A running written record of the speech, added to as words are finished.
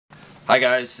Hi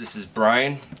guys, this is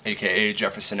Brian, aka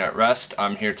Jefferson at Rest.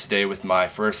 I'm here today with my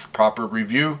first proper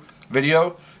review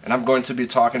video, and I'm going to be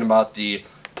talking about the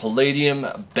Palladium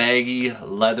Baggy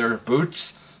Leather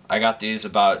boots. I got these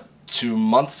about 2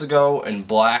 months ago in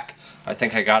black. I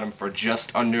think I got them for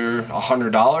just under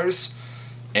 $100,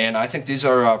 and I think these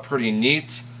are pretty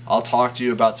neat. I'll talk to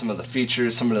you about some of the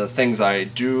features, some of the things I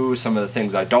do, some of the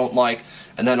things I don't like,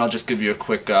 and then I'll just give you a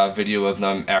quick video of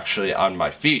them actually on my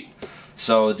feet.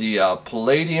 So the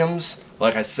Palladiums,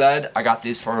 like I said, I got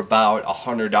these for about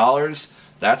 $100.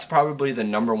 That's probably the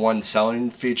 #1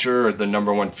 selling feature, or the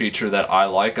 #1 feature that I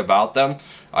like about them.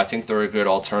 I think they're a good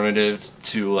alternative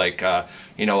to like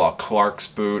you know, a Clark's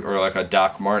boot or like a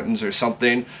Doc Martens or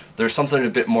something. There's something a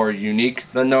bit more unique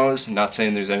than those. I'm not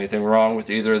saying there's anything wrong with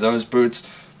either of those boots,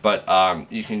 but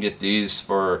you can get these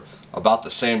for about the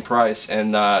same price,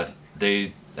 and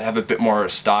they have a bit more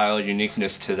style,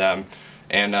 uniqueness to them.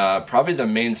 And probably the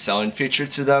main selling feature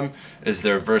to them is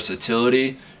their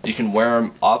versatility. You can wear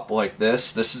them up like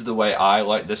this. This is the way I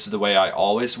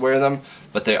always wear them.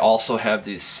 But they also have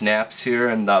these snaps here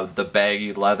and the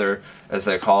baggy leather, as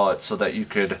they call it, so that you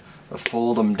could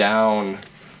fold them down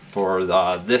for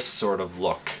this sort of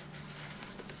look.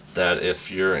 That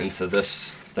if you're into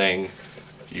this thing,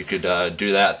 you could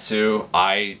do that too.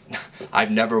 I've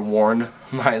never worn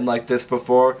mine like this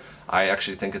before. I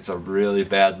actually think it's a really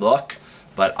bad look.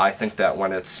 But I think that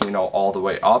when it's, you know, all the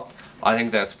way up, I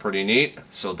think that's pretty neat.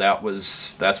 So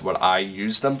that's what I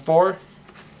use them for.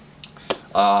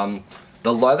 The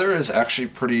leather is actually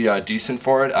pretty decent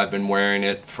for it. I've been wearing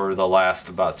it for the last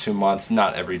about 2 months.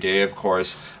 Not every day, of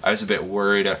course. I was a bit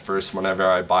worried at first whenever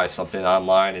I buy something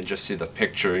online and just see the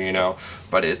picture, you know.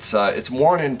 But it's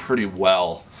worn in pretty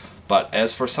well. But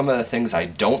as for some of the things I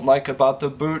don't like about the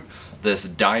boot, this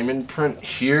diamond print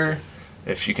here,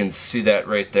 if you can see that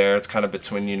right there, it's kind of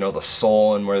between, you know, the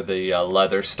sole and where the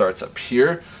leather starts up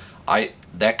here.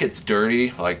 That gets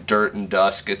dirty, like dirt and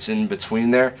dust gets in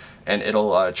between there, and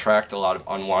it'll attract a lot of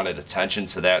unwanted attention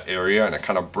to that area, and it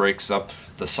kind of breaks up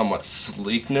the somewhat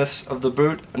sleekness of the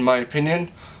boot, in my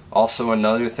opinion. Also,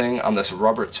 another thing, on this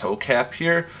rubber toe cap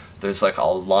here, there's like a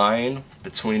line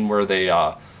between where they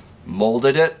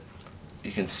molded it.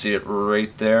 You can see it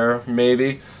right there,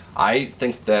 maybe. I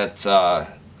think that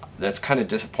that's kind of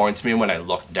disappoints me when I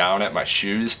look down at my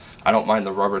shoes. I don't mind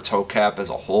the rubber toe cap as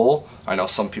a whole. I know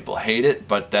some people hate it,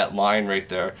 but that line right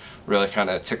there really kind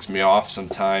of ticks me off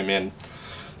sometime. And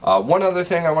one other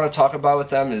thing I want to talk about with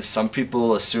them is some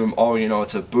people assume, oh, you know,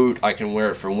 it's a boot, I can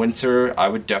wear it for winter. I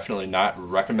would definitely not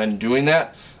recommend doing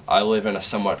that. I live in a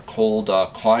somewhat cold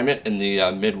climate in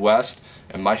the Midwest,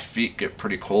 and my feet get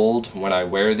pretty cold when I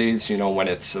wear these, you know, when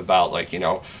it's about like, you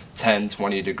know,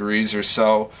 10-20 degrees or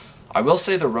so. I will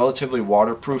say they're relatively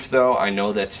waterproof though. I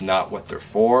know that's not what they're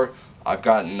for. I've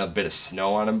gotten a bit of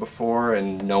snow on them before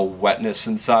and no wetness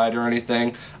inside or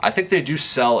anything. I think they do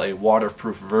sell a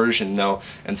waterproof version though,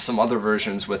 and some other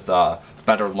versions with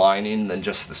better lining than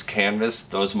just this canvas.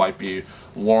 Those might be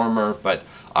warmer, but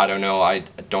I don't know. I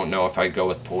don't know if I'd go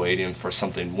with Palladium for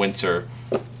something winter.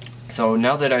 So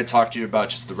now that I talked to you about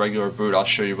just the regular boot, I'll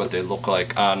show you what they look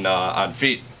like on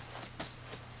feet.